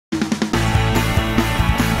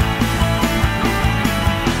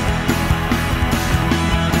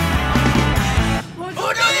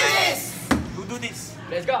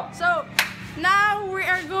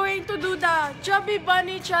Chubby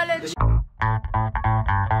Bunny Challenge. So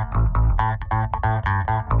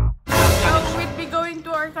we'll be going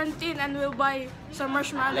to our canteen and we'll buy some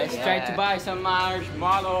marshmallows. Let's try to buy some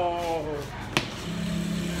marshmallows.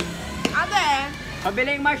 Ate,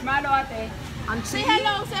 Pabiling marshmallow, ate. say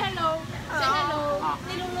hello, say hello. Say hello.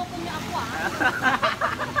 Niluloko niya ako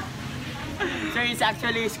So it's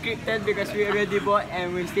actually scripted because we already bought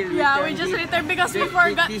and we still Yeah, we just returned because we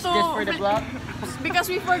forgot just to. for the vlog. Because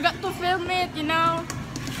we forgot to film it, you know.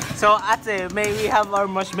 So, ate, may we have our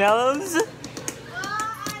marshmallows?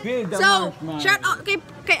 So, shout out kay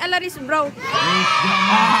Alaris, bro.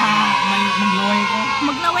 Maglaway ko.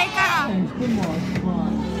 Maglaway ka.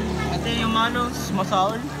 Ate, yung manos,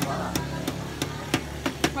 masahol.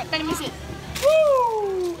 What time is it?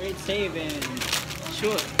 Woo! 8-7.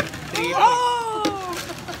 Sure. 3. Oh!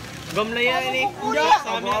 Gamlaya ni.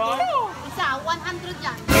 Sabi na to. Isa, 100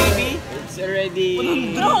 yan. Baby. It's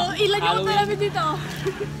already... Bro, ilan yung hotel namin dito?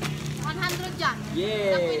 100 yan.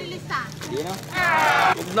 Yeah. Ako ililista. You know?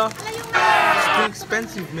 Huwag na. Ala yung It's too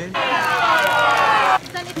expensive, man.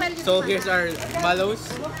 Salipel. So, here's our malos.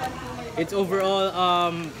 It's overall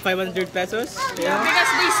 500 pesos. Yeah.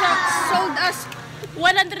 Because they sold us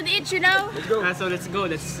 100 each, you know? So, let's go.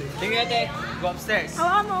 Let's go upstairs.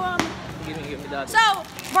 Hawakan mo, hawakan mo. Give me that. So,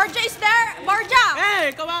 Borja is there. Borja!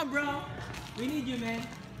 Hey, come on, bro. We need you, man.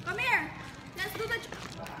 Come here. Let's do the...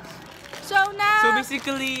 So now, So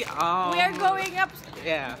basically, we are going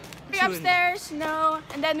yeah. upstairs, no,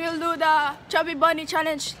 and then we'll do the Chubby Bunny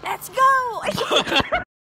Challenge. Let's go!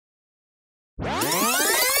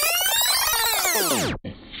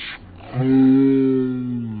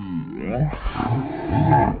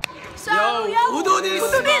 So, Who do this?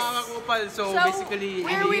 Who do this? Mga kakupal. So basically,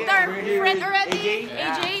 we're with our friend already,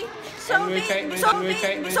 AJ. So, basically,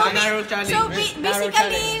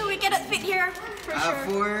 we cannot fit here for sure.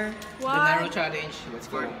 For the What? narrow challenge, let's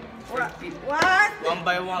go. What? One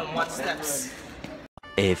by one, what steps?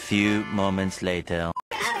 A few moments later.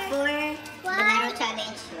 For the narrow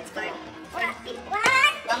challenge, let's go.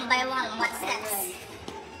 One by one, what steps?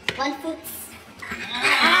 1 foot.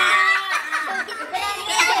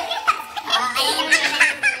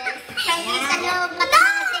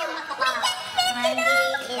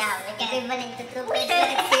 Equivalent to 2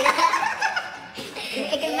 pesos sila.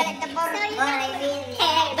 Equivalent to 4.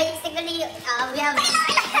 Basically, we have...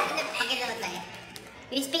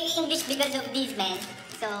 We speak English because of this, man.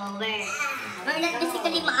 So, we're not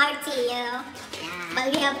basically ma-arty, you know?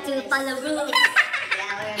 But we have to follow rules.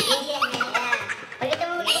 Yeah, we're obedient, man.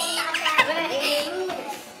 Pagkita mo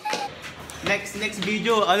Next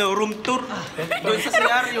video, room tour. Doon sa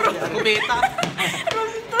CR, yung kubeta.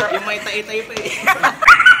 Room tour. Yung may tae-tae pa eh.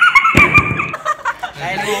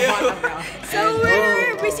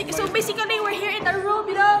 So basically we're here in the room,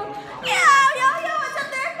 you know. Yo, what's up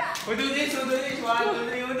there? Who do this? Who do this?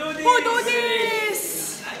 Who do this?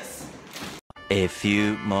 A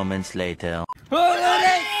few moments later. Who do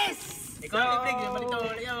this?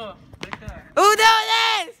 Who do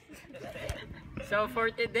this? So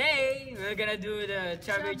for today, we're gonna do the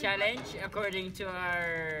Chubby Challenge according to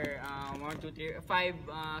our 1, 2, 3,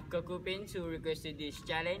 5 kakupins who requested this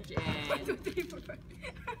challenge,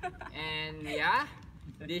 and yeah,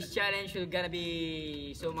 this challenge is gonna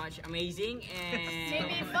be so much amazing and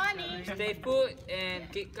Maybe funny. stay put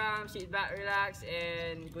and keep calm, sit back, relax,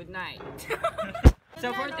 and good night.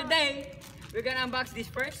 So for today, we're gonna unbox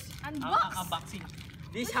this first. Unboxing.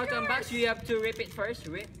 This how to unbox. You have to rip it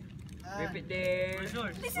first. Rip it there,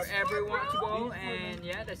 wherever you want to go, and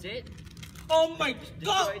yeah, that's it. Oh my Just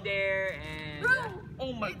god! go there and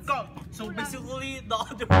Oh my god! So basically, the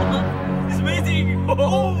other one is missing!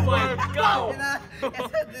 oh my god!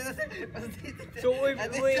 So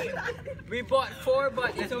we bought 4,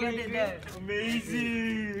 but it's only 3.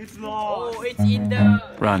 Amazing! It's lost! Oh, it's in the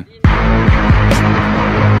Run.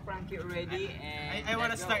 Frankie already, and I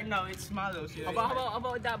wanna start now. It's Malos.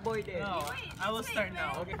 About that boy there. No, I will start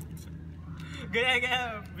now. Okay.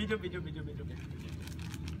 Gaya. Video.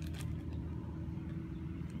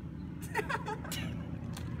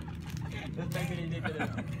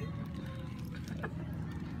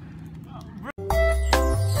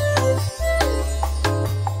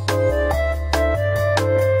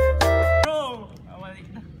 Bro! Awalik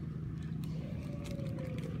na.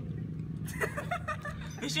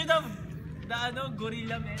 We should have the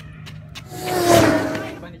gorilla, man.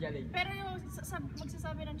 Pero yung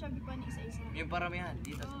magsasabi ng Chubby Bunny isa-isa. Yung paramihan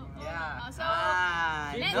dito. Yeah. So,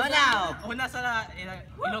 Let's go now. Una sa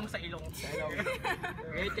ilong sa ilong. So,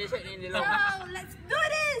 let's do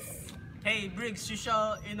this! Hey Briggs, you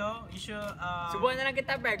should Subuhan na lang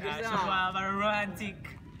kita, Berg. Gusto mo? romantic.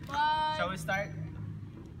 Shall we start?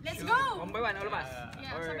 Let's go! One by one, all of us.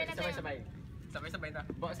 Yeah, Or sabay na tayo. sabay-sabay. Sabay-sabay na.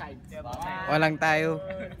 Both sides. Walang tayo.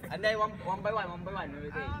 And then one by one. One by one.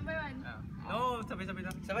 No, sabay-sabay na.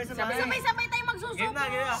 Sabay-sabay tayo magsusubo. Game na,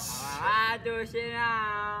 game na. Dosi na.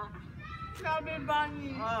 Chubby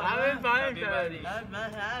bunny. Chubby bunny.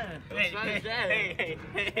 Hey.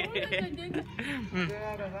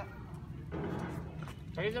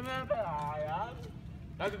 Sabay-sabay na tayo.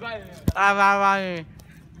 Chubby bunny. Tama ba eh.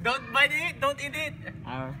 Don't bite it, don't eat it.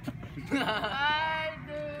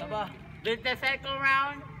 This the second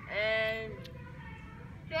round and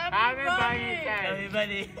Chubby bunny time.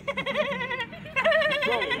 Everybody.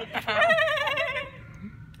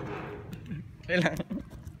 Kailan?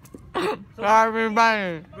 Sabi ba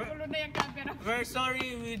eh. Tulo na yung camera. We're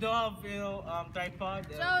sorry we don't have, tripod.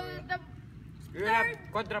 So, the You're gonna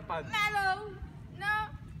quadrupod. mellow. No.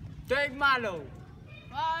 Third malo.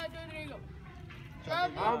 1, 2, 3, go.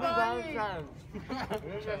 Chubby Chubby bunny. bunny.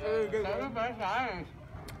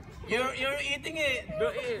 You're eating it.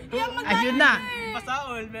 Ayun na.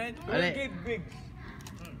 Pasaol, man. Wala. Big.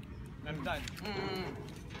 I'm done.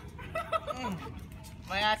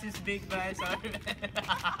 My ass is big, man. Sorry, man.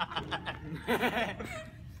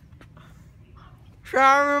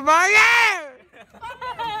 Sabi ba eh.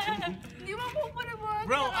 Hindi mo po pa naman.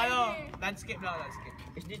 Bro, landscape lang, landscape.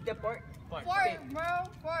 Is this the pork? Fourth. Fourth, bro.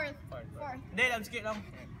 Fourth. Hindi, landscape lang.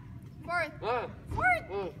 Fourth. Oh. Fourth.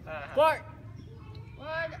 Pork.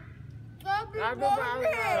 One. Chubby Chubby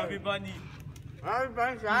bunny. Chubby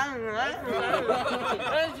bunny.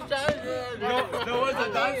 No one's a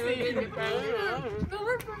dancing.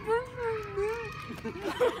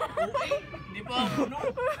 Hindi pa ako, no?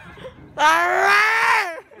 Tara!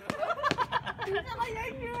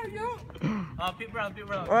 Peep round.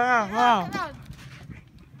 Wow.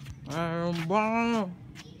 Ano ba?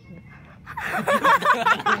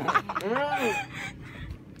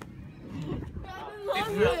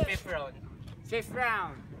 Fifth round. Fifth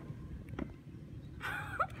round.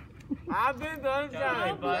 Abi Chubby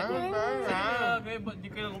bonsai. bunny. Sige, ba't di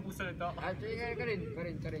ka lang magsalita? Karin.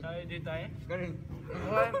 Tayo, di tayo. Karin.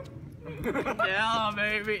 Yeah,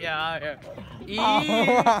 baby. Yeah.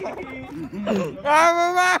 Sabi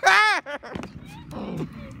ba eh.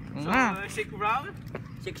 So, sixth round?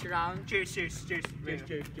 Sixth round. Cheers.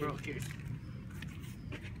 Bro, cheers.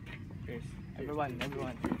 Everyone.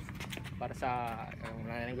 Para sa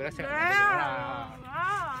regulasyon.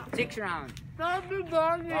 Sixth round. Chubby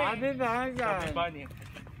bunny. Abi bonsai. Chubby bunny.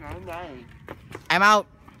 I'm out.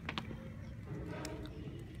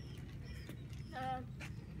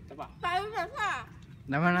 Tayo na siya.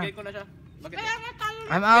 Naman na. Bigay ko na siya. Bakit? Kaya nga tayo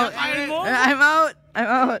na. I'm out. Kain mo? I'm out.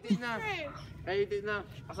 I eat it na.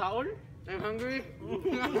 Pasaol? I'm hungry.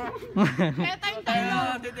 Kaya tayo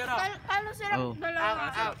talo. Titira. Talo sila Oh.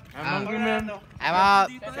 dalawa. Out. I'm hungry, man. I'm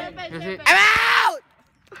out. I'm out!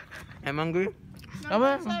 I'm hungry.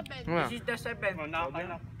 Tama. This is the seventh. Nakakain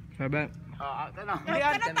na. Sabi. Out na.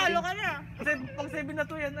 Kaya na talo ka na. Kasi pang 7 na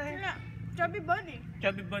to yan eh. Wala. Chubby bunny.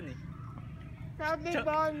 Chubby bunny. Chubby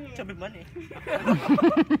bunny. Chubby bunny.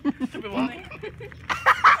 Chubby bunny.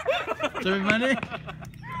 Sabi ba ni?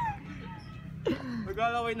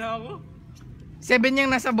 Naglalaway na ako. 7 yung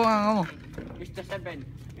nasa bunga mo. It's the seven.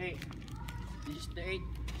 Hey. This is the eight.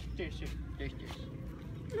 Cheers. Cheers.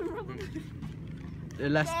 The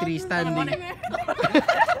last 3 standing.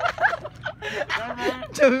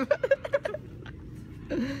 Sabi ba?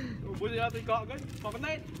 Ubusin natin kaagad.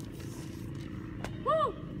 Pakanayin.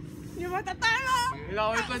 Woo! Hindi matatalo.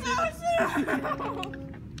 Ilaway pa din.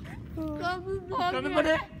 Chubby bunny. Chubby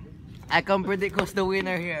bunny. I can predict who's the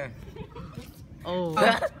winner here. Oh.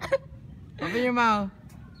 Open your mouth.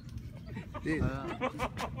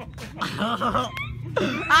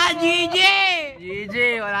 GG! GG,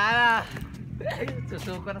 wala na.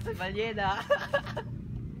 Susuko na sa balyena.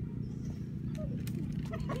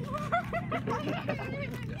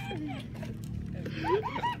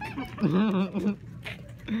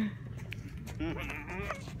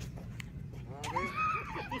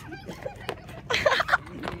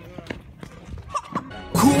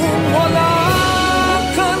 Kung wala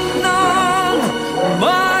ka nang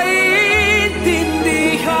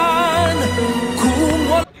maintindihan, kung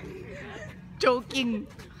wala... Choking.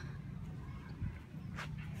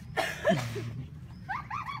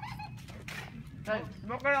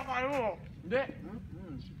 Bakit kaya kayo mo? Hindi.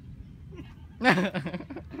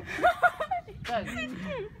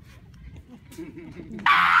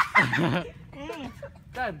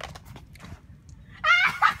 Tan.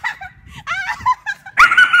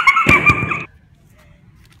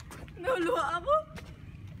 Nahuluha ako.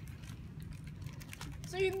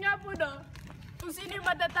 So yun nga po na. Kung sino yung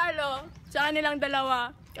matatalo sa kanilang dalawa,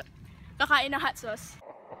 kakain ng hot sauce.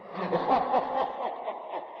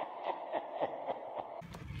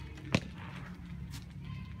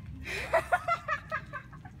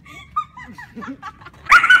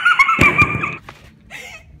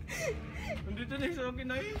 Nandito na sa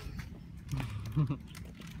akin ay.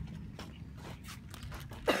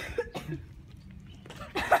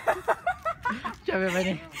 Chubby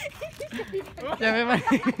bunny. Chubby bunny.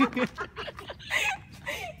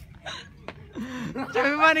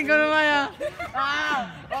 Chubby bunny ko naman ah.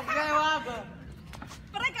 Okay, wag.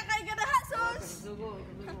 Pare, kakain ka ng hot sauce.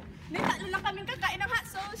 May tatlo lang kaming kakain ng hot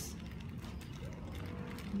sauce.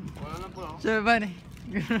 Wala na po. Chubby bunny.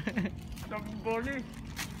 Chubby bunny.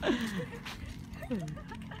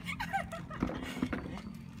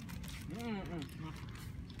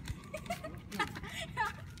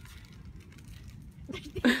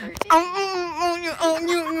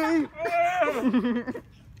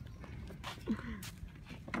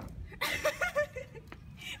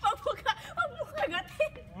 Wag mo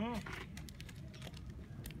kagatin.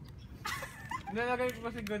 Nalagay ko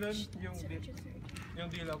kasi ganun yung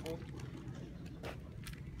dila ko.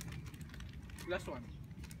 Last one.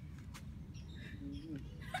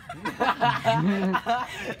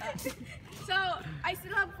 So, I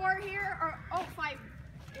still have 4 here, or 5.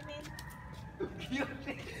 I mean,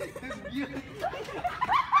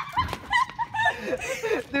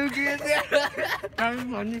 Chubby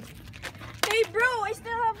bunny. hey bro, I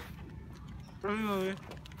still have Chubby bunny.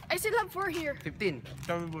 4 here. 15.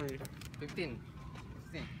 Chubby bunny. 15.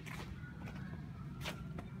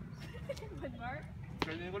 Good Mark.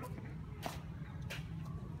 Kaya ko lang.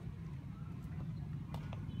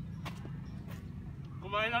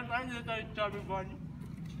 Kumain lang tayo dito tayo Chubby bunny.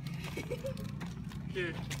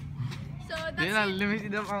 Cheers. So that's Yun lang, it.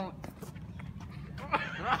 limited ang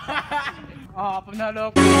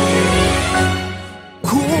Panalo ko.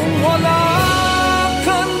 Kung wala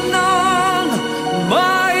ka nang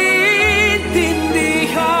maintindihan.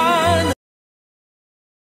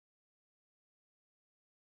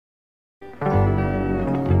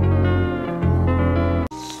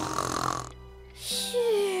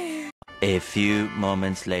 A few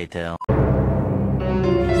moments later.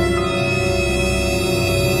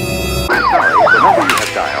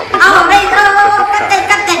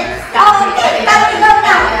 Captain! Okay, go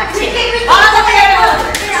now! Okay,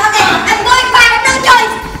 I'm going for no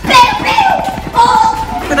choice! Pew! Oh!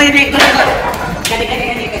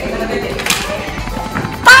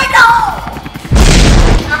 Pardo!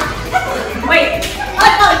 Wait!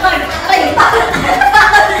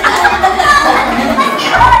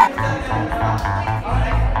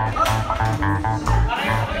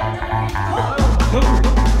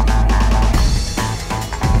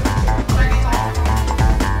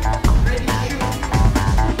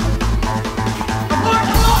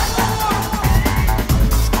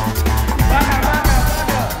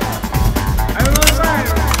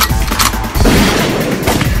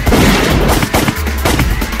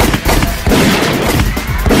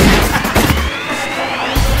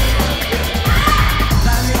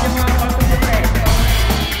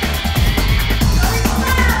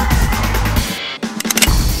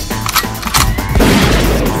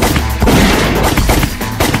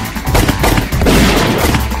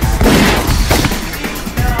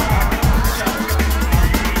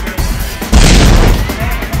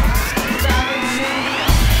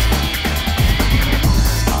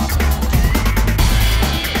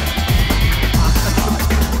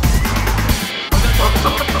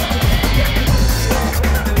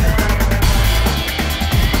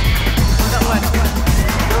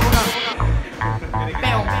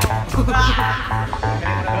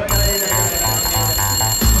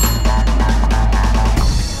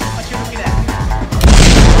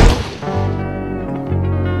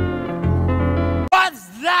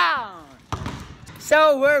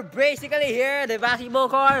 So we're basically here at the basketball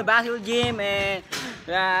court, basketball gym, and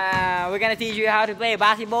we're gonna teach you how to play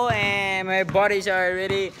basketball. And my buddies are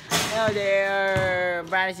already, they are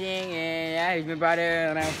practicing. And yeah, here's my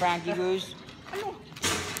brother, Frankie Goose,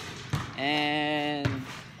 and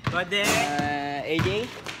AJ,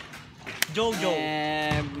 Jojo.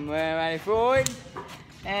 and my Freud,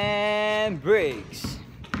 and Briggs.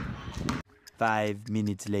 5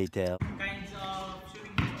 minutes later.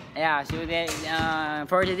 Yeah, so that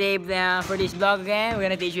for today, for this vlog again, we're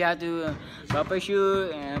gonna teach you how to proper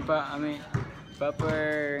shoot and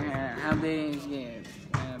proper handling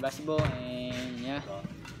basketball, and yeah.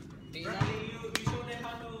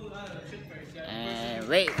 And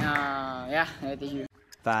wait, yeah, I'll teach you.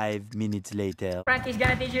 5 minutes later. Frankie's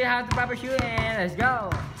gonna teach you how to proper shoot, and let's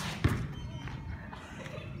go.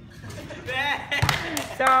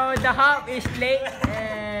 So the hop is late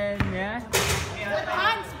and yeah.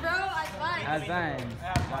 Advance, bro. Advance. Advance.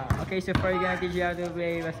 Wow. Okay, so far, gonna teach you how to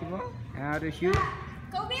play basketball and how to shoot.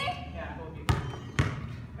 Kobe?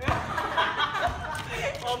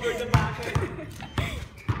 Over the back.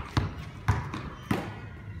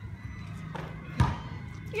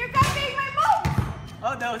 You're copying my move.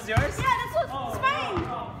 Oh, that was yours? Yeah, that's what's mine.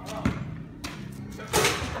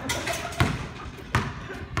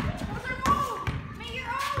 What's your move? Make your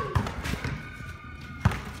own.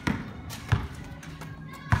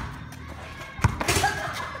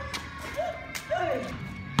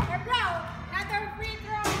 Or bro, another free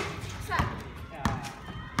throw. Set.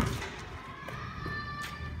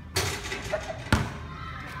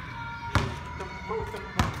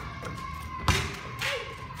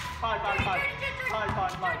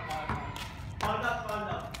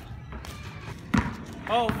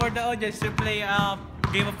 Oh, for the audience, we play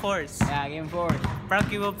Game of Force. Yeah, game 4.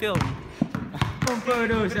 Frankie will film.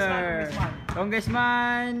 Producer,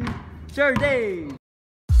 Congressman, Chubby.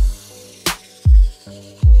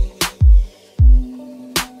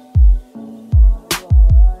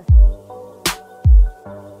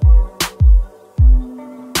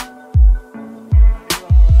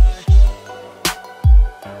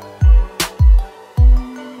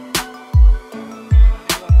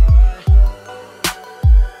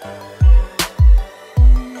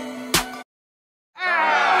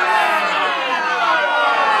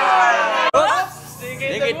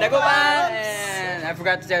 And I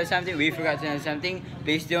forgot to tell you something. We forgot to tell you something.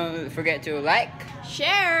 Please don't forget to like,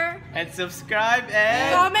 Share. And subscribe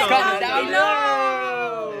and Comment down below.